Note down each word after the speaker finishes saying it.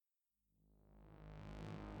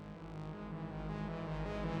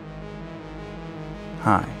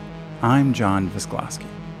Hi, I'm John Visglosky,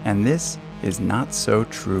 and this is Not So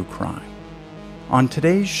True Crime. On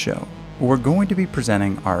today's show, we're going to be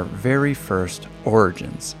presenting our very first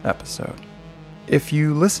Origins episode. If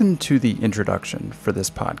you listen to the introduction for this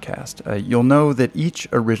podcast, you'll know that each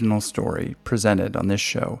original story presented on this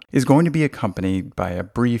show is going to be accompanied by a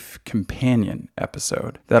brief companion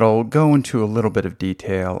episode that'll go into a little bit of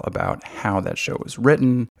detail about how that show was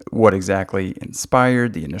written, what exactly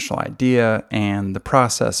inspired the initial idea, and the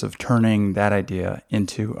process of turning that idea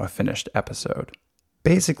into a finished episode.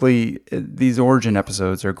 Basically, these origin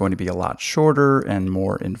episodes are going to be a lot shorter and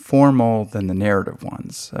more informal than the narrative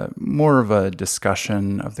ones, more of a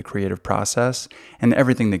discussion of the creative process and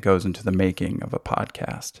everything that goes into the making of a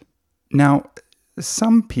podcast. Now,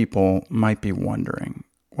 some people might be wondering,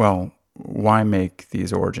 well, why make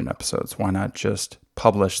these origin episodes? Why not just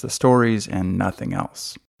publish the stories and nothing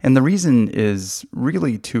else? And the reason is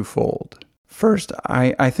really twofold. First,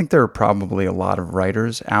 I think there are probably a lot of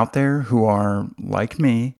writers out there who are, like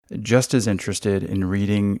me, just as interested in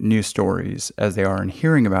reading new stories as they are in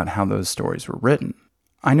hearing about how those stories were written.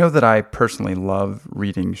 I know that I personally love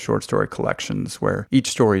reading short story collections where each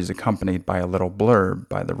story is accompanied by a little blurb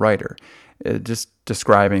by the writer, just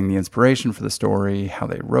describing the inspiration for the story, how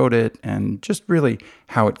they wrote it, and just really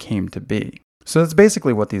how it came to be. So that's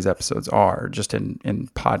basically what these episodes are, just in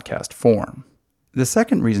podcast form. The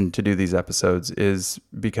second reason to do these episodes is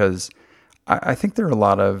because I think there are a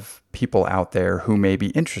lot of people out there who may be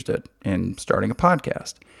interested in starting a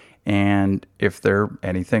podcast. And if they're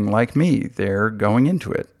anything like me, they're going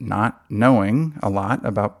into it not knowing a lot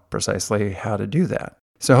about precisely how to do that.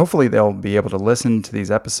 So hopefully they'll be able to listen to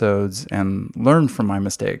these episodes and learn from my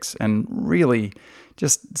mistakes and really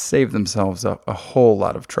just save themselves a whole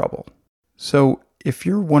lot of trouble. So if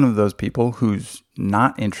you're one of those people who's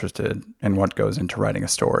not interested in what goes into writing a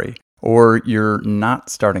story, or you're not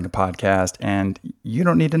starting a podcast and you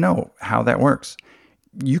don't need to know how that works,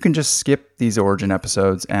 you can just skip these origin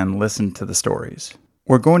episodes and listen to the stories.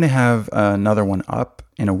 We're going to have another one up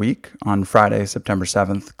in a week on Friday, September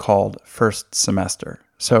 7th, called First Semester.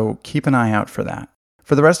 So keep an eye out for that.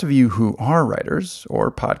 For the rest of you who are writers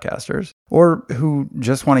or podcasters, or who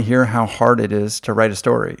just want to hear how hard it is to write a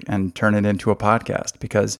story and turn it into a podcast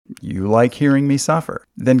because you like hearing me suffer,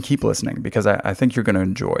 then keep listening because I think you're going to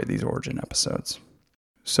enjoy these origin episodes.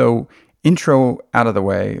 So, intro out of the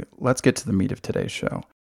way, let's get to the meat of today's show.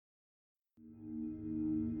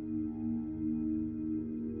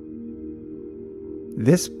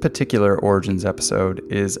 This particular Origins episode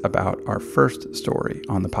is about our first story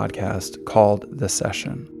on the podcast called The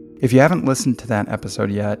Session. If you haven't listened to that episode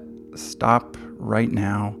yet, stop right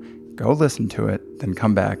now, go listen to it, then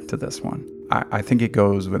come back to this one. I think it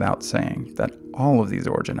goes without saying that all of these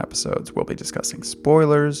Origin episodes will be discussing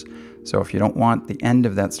spoilers, so if you don't want the end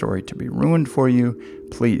of that story to be ruined for you,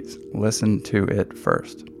 please listen to it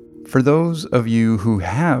first. For those of you who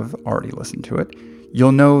have already listened to it,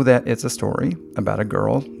 you'll know that it's a story about a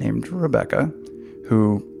girl named Rebecca,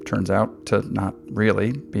 who turns out to not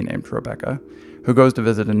really be named Rebecca, who goes to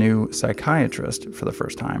visit a new psychiatrist for the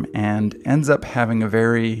first time and ends up having a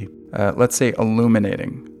very, let's say,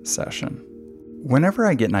 illuminating session. Whenever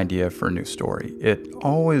I get an idea for a new story, it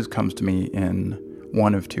always comes to me in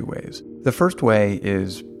one of two ways. The first way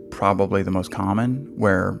is probably the most common,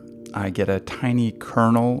 where I get a tiny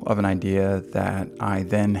kernel of an idea that I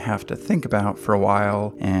then have to think about for a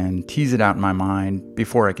while and tease it out in my mind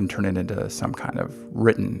before I can turn it into some kind of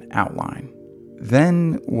written outline.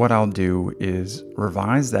 Then what I'll do is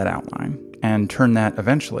revise that outline and turn that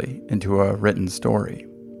eventually into a written story.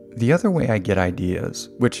 The other way I get ideas,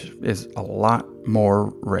 which is a lot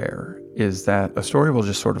more rare, is that a story will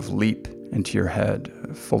just sort of leap into your head,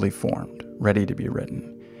 fully formed, ready to be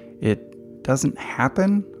written. It doesn't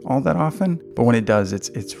happen all that often, but when it does,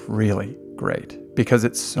 it's really great because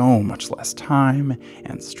it's so much less time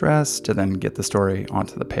and stress to then get the story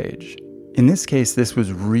onto the page. In this case, this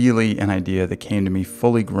was really an idea that came to me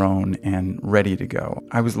fully grown and ready to go.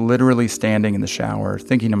 I was literally standing in the shower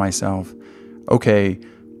thinking to myself, okay,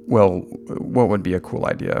 well, what would be a cool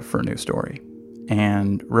idea for a new story?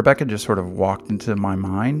 And Rebecca just sort of walked into my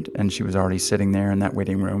mind, and she was already sitting there in that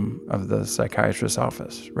waiting room of the psychiatrist's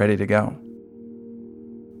office, ready to go.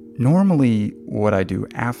 Normally, what I do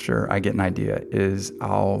after I get an idea is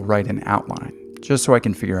I'll write an outline, just so I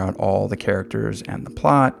can figure out all the characters and the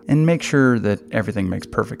plot and make sure that everything makes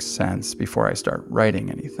perfect sense before I start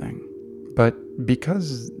writing anything. But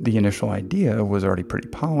because the initial idea was already pretty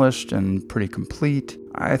polished and pretty complete,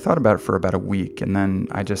 I thought about it for about a week, and then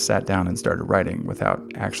I just sat down and started writing without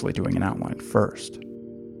actually doing an outline first.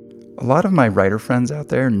 A lot of my writer friends out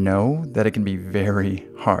there know that it can be very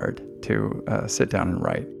hard to sit down and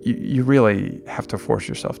write. You really have to force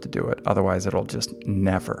yourself to do it. Otherwise, it'll just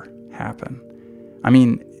never happen. I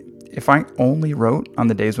mean, if I only wrote on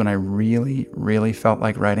the days when I really, really felt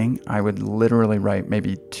like writing, I would literally write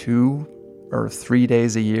maybe 2 or 3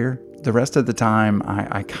 days a year. The rest of the time,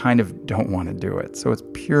 I kind of don't want to do it. So it's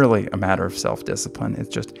purely a matter of self-discipline. It's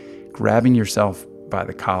just grabbing yourself by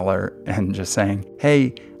the collar and just saying,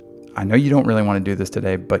 hey, I know you don't really want to do this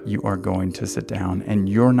today, but you are going to sit down and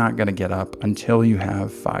you're not going to get up until you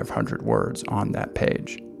have 500 words on that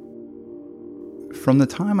page. From the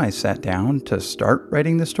time I sat down to start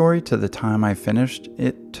writing the story to the time I finished,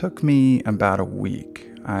 it took me about a week.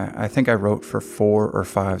 I think I wrote for 4 or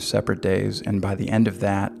 5 separate days, and by the end of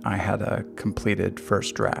that, I had a completed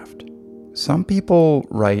first draft. Some people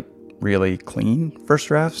write really clean first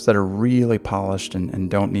drafts that are really polished and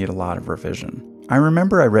don't need a lot of revision. I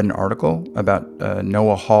remember I read an article about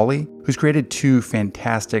Noah Hawley, who's created 2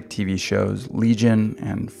 fantastic TV shows, Legion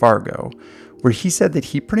and Fargo, where he said that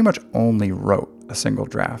he pretty much only wrote a single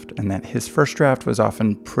draft and that his first draft was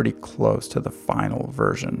often pretty close to the final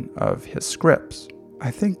version of his scripts.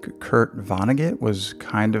 I think Kurt Vonnegut was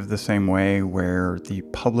kind of the same way, where the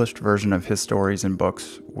published version of his stories and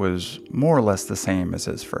books was more or less the same as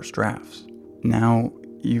his first drafts. Now,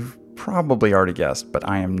 you've probably already guessed, but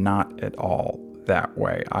I am not at all that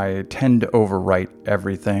way. I tend to overwrite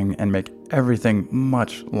everything and make everything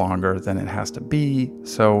much longer than it has to be,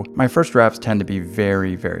 so my first drafts tend to be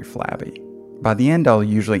very, very flabby. By the end, I'll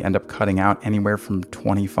usually end up cutting out anywhere from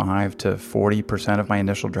 25 to 40% of my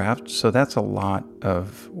initial draft, so that's a lot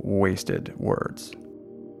of wasted words.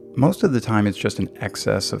 Most of the time, it's just an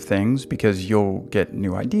excess of things because you'll get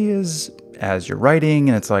new ideas as you're writing,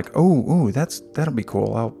 and it's like, oh, that'll be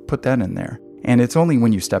cool, I'll put that in there. And it's only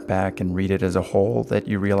when you step back and read it as a whole that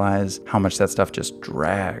you realize how much that stuff just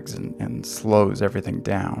drags and slows everything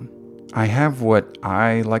down. I have what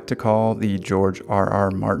I like to call the George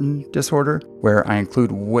R.R. Martin disorder, where I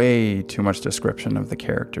include way too much description of the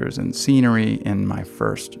characters and scenery in my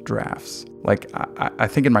first drafts. Like, I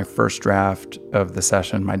think in my first draft of the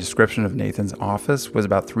session, my description of Nathan's office was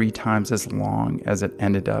about 3 times as long as it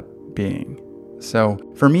ended up being. So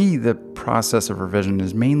for me, the process of revision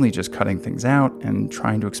is mainly just cutting things out and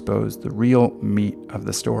trying to expose the real meat of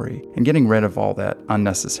the story and getting rid of all that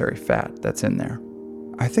unnecessary fat that's in there.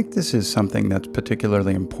 I think this is something that's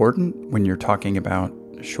particularly important when you're talking about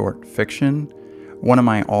short fiction. One of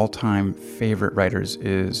my all-time favorite writers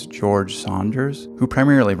is George Saunders, who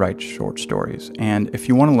primarily writes short stories. And if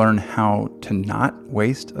you want to learn how to not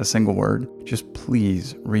waste a single word, just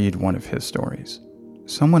please read one of his stories.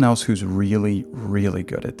 Someone else who's really, really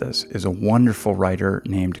good at this is a wonderful writer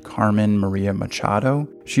named Carmen Maria Machado.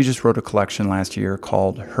 She just wrote a collection last year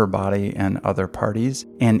called Her Body and Other Parties,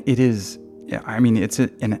 and it's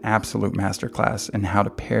an absolute masterclass in how to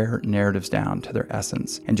pare narratives down to their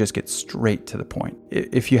essence and just get straight to the point.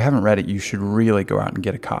 If you haven't read it, you should really go out and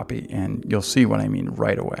get a copy, and you'll see what I mean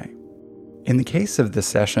right away. In the case of this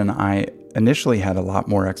session, I initially had a lot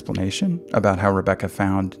more explanation about how Rebecca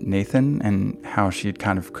found Nathan and how she had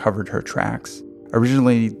kind of covered her tracks.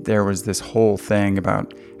 Originally, there was this whole thing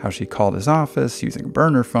about how she called his office using a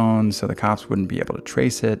burner phone so the cops wouldn't be able to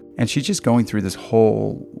trace it. And she's just going through this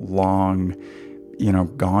whole long,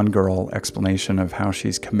 Gone Girl explanation of how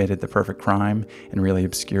she's committed the perfect crime and really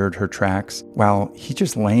obscured her tracks while he's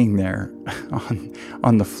just laying there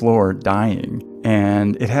on the floor dying.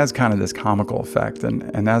 And it has kind of this comical effect.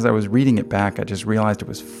 And as I was reading it back, I just realized it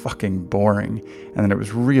was fucking boring. And that it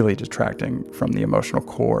was really detracting from the emotional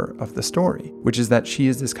core of the story, which is that she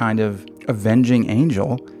is this kind of avenging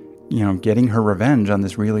angel, getting her revenge on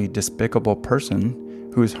this really despicable person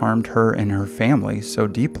who has harmed her and her family so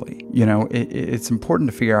deeply. It's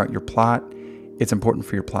important to figure out your plot. It's important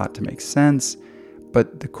for your plot to make sense.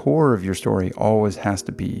 But the core of your story always has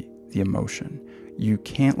to be the emotion. You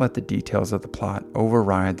can't let the details of the plot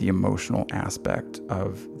override the emotional aspect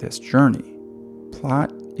of this journey.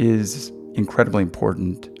 Plot is incredibly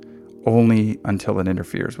important only until it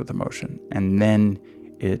interferes with emotion, and then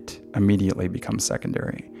it immediately becomes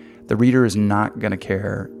secondary. The reader is not going to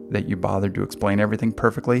care that you bothered to explain everything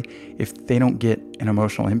perfectly if they don't get an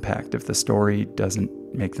emotional impact, if the story doesn't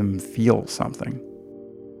make them feel something.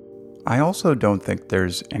 I also don't think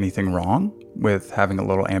there's anything wrong with having a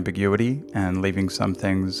little ambiguity and leaving some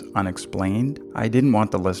things unexplained. I didn't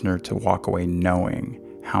want the listener to walk away knowing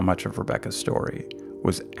how much of Rebecca's story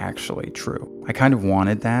was actually true. I kind of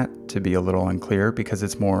wanted that to be a little unclear because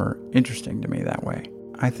it's more interesting to me that way.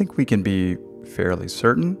 I think we can be fairly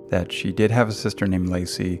certain that she did have a sister named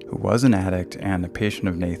Lacey who was an addict and a patient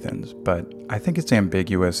of Nathan's, but I think it's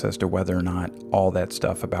ambiguous as to whether or not all that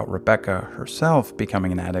stuff about Rebecca herself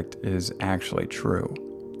becoming an addict is actually true.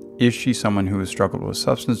 Is she someone who has struggled with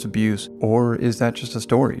substance abuse, or is that just a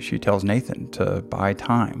story she tells Nathan to buy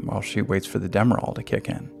time while she waits for the Demerol to kick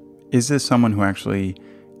in? Is this someone who actually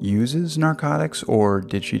uses narcotics, or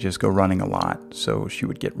did she just go running a lot so she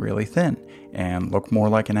would get really thin and look more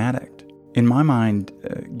like an addict? In my mind,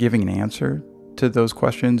 giving an answer to those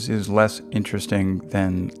questions is less interesting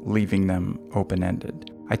than leaving them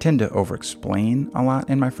open-ended. I tend to over-explain a lot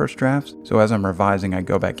in my first drafts, so as I'm revising, I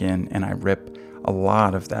go back in and I rip a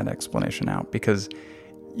lot of that explanation out because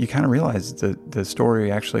you kind of realize the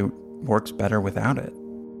story actually works better without it.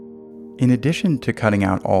 In addition to cutting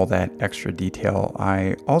out all that extra detail,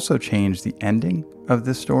 I also changed the ending of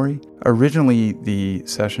this story. Originally, the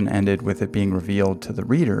session ended with it being revealed to the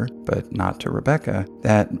reader, but not to Rebecca,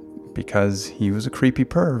 that because he was a creepy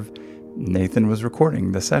perv, Nathan was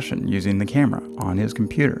recording the session using the camera on his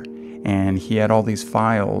computer. And he had all these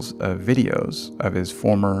files of videos of his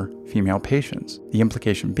former female patients. The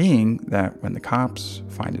implication being that when the cops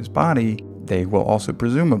find his body, they will also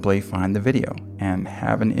presumably find the video and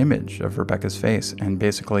have an image of Rebecca's face and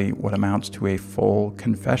basically what amounts to a full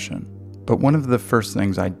confession. But one of the first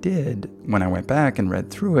things I did when I went back and read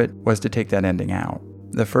through it was to take that ending out.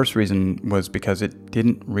 The first reason was because it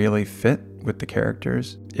didn't really fit with the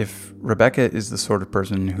characters. If Rebecca is the sort of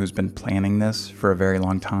person who's been planning this for a very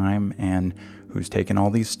long time and who's taken all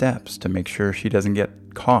these steps to make sure she doesn't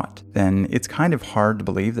get caught, then it's kind of hard to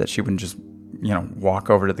believe that she wouldn't just,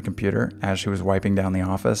 walk over to the computer as she was wiping down the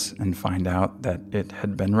office and find out that it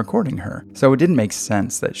had been recording her. So it didn't make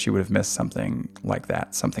sense that she would have missed something like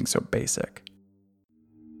that, something so basic.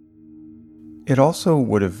 It also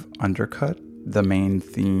would have undercut the main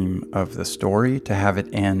theme of the story to have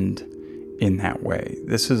it end in that way.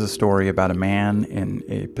 This is a story about a man in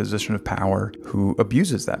a position of power who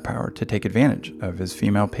abuses that power to take advantage of his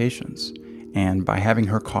female patients. And by having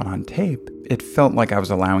her caught on tape, it felt like I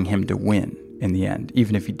was allowing him to win in the end,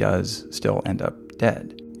 even if he does still end up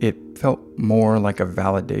dead. It felt more like a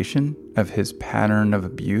validation of his pattern of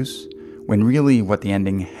abuse, when really what the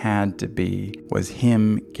ending had to be was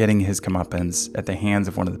him getting his comeuppance at the hands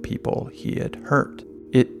of one of the people he had hurt.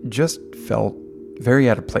 It just felt very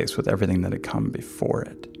out of place with everything that had come before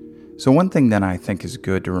it. So one thing that I think is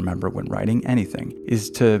good to remember when writing anything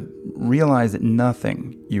is to realize that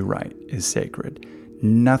nothing you write is sacred.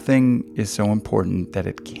 Nothing is so important that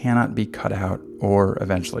it cannot be cut out or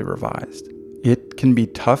eventually revised. It can be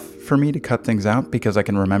tough for me to cut things out because I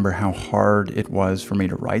can remember how hard it was for me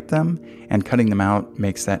to write them, and cutting them out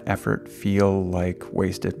makes that effort feel like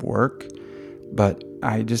wasted work. But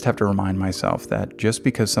I just have to remind myself that just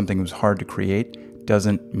because something was hard to create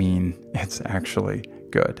doesn't mean it's actually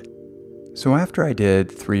good. So after I did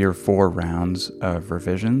 3 or 4 rounds of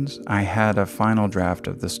revisions, I had a final draft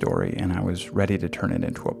of the story and I was ready to turn it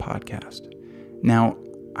into a podcast. Now,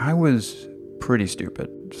 I was pretty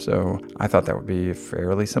stupid, so I thought that would be a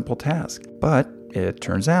fairly simple task. But it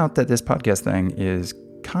turns out that this podcast thing is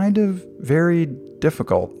kind of very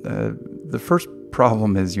difficult. The first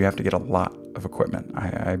problem is you have to get a lot of equipment.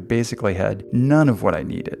 I basically had none of what I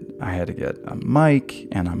needed. I had to get a mic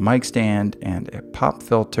and a mic stand and a pop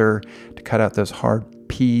filter to cut out those hard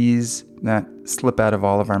P's that slip out of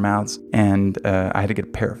all of our mouths. And I had to get a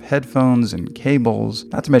pair of headphones and cables,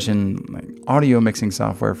 not to mention audio mixing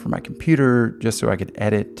software for my computer, just so I could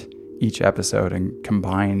edit each episode and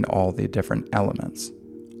combine all the different elements.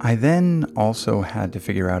 I then also had to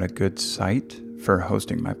figure out a good site for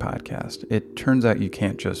hosting my podcast. It turns out you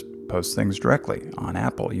can't just post things directly on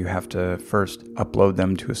Apple. You have to first upload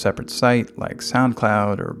them to a separate site like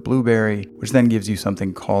SoundCloud or Blueberry, which then gives you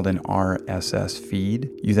something called an RSS feed.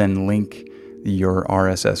 You then link your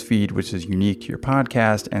RSS feed, which is unique to your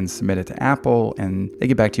podcast, and submit it to Apple, and they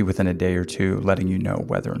get back to you within a day or two, letting you know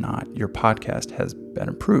whether or not your podcast has been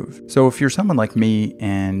approved. So if you're someone like me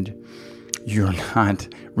and you're not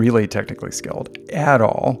really technically skilled at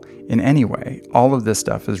all in any way, all of this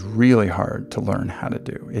stuff is really hard to learn how to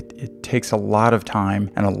do. It takes a lot of time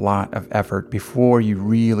and a lot of effort before you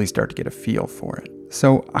really start to get a feel for it.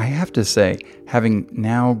 So I have to say, having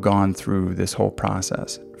now gone through this whole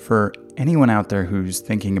process, for anyone out there who's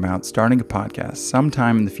thinking about starting a podcast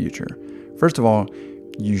sometime in the future, first of all,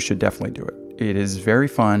 you should definitely do it. It is very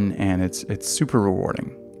fun and it's super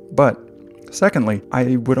rewarding. But secondly,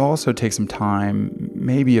 I would also take some time,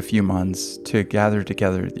 maybe a few months to gather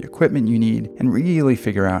together the equipment you need and really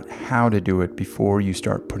figure out how to do it before you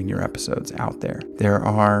start putting your episodes out there. There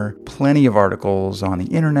are plenty of articles on the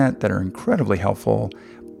internet that are incredibly helpful,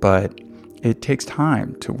 but it takes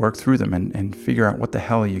time to work through them and figure out what the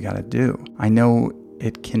hell you got to do. I know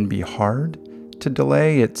it can be hard to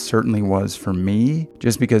delay. It certainly was for me,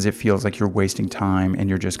 just because it feels like you're wasting time and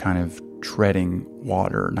you're just kind of treading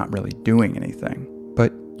water, not really doing anything.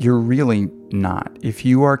 But you're really not. If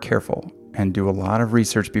you are careful and do a lot of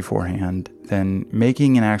research beforehand, then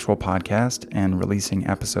making an actual podcast and releasing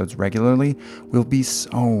episodes regularly will be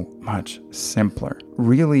so much simpler.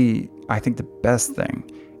 Really, I think the best thing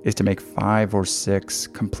is to make 5 or 6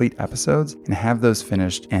 complete episodes and have those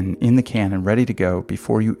finished and in the can and ready to go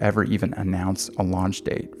before you ever even announce a launch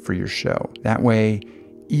date for your show. That way,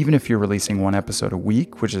 even if you're releasing 1 episode a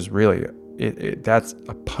week, which is really, that's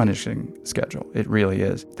a punishing schedule. It really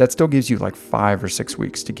is. That still gives you like 5 or 6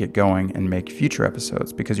 weeks to get going and make future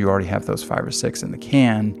episodes because you already have those 5 or 6 in the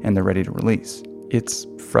can and they're ready to release. It's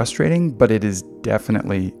frustrating, but it is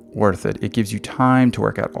definitely worth it. It gives you time to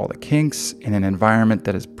work out all the kinks in an environment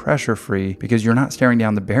that is pressure-free because you're not staring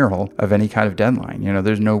down the barrel of any kind of deadline.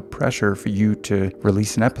 There's no pressure for you to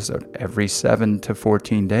release an episode every 7 to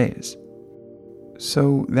 14 days.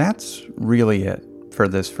 So that's really it for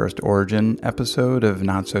this first origin episode of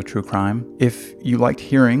Not So True Crime. If you liked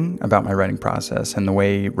hearing about my writing process and the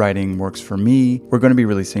way writing works for me, we're going to be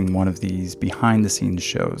releasing one of these behind the scenes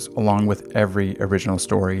shows along with every original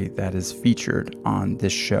story that is featured on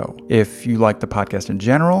this show. If you like the podcast in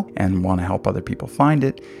general and want to help other people find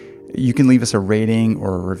it, you can leave us a rating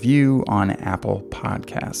or a review on Apple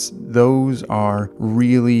Podcasts. Those are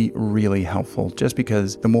really, really helpful just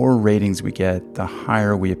because the more ratings we get, the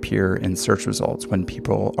higher we appear in search results when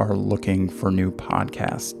people are looking for new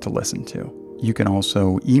podcasts to listen to. You can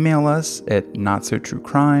also email us at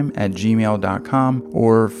notsotruecrime@gmail.com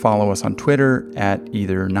or follow us on Twitter at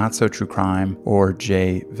either notsotruecrime or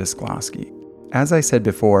Jay Visglosky. As I said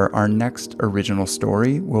before, our next original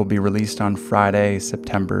story will be released on Friday,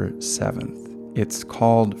 September 7th. It's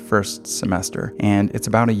called First Semester, and it's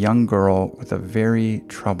about a young girl with a very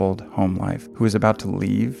troubled home life who is about to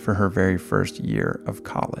leave for her very first year of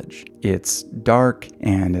college. It's dark,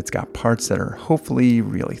 and it's got parts that are hopefully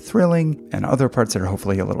really thrilling, and other parts that are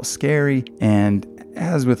hopefully a little scary. And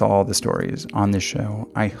as with all the stories on this show,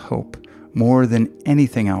 I hope more than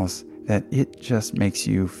anything else that it just makes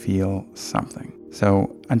you feel something.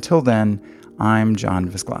 So until then, I'm John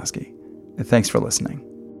Visglosky. Thanks for listening.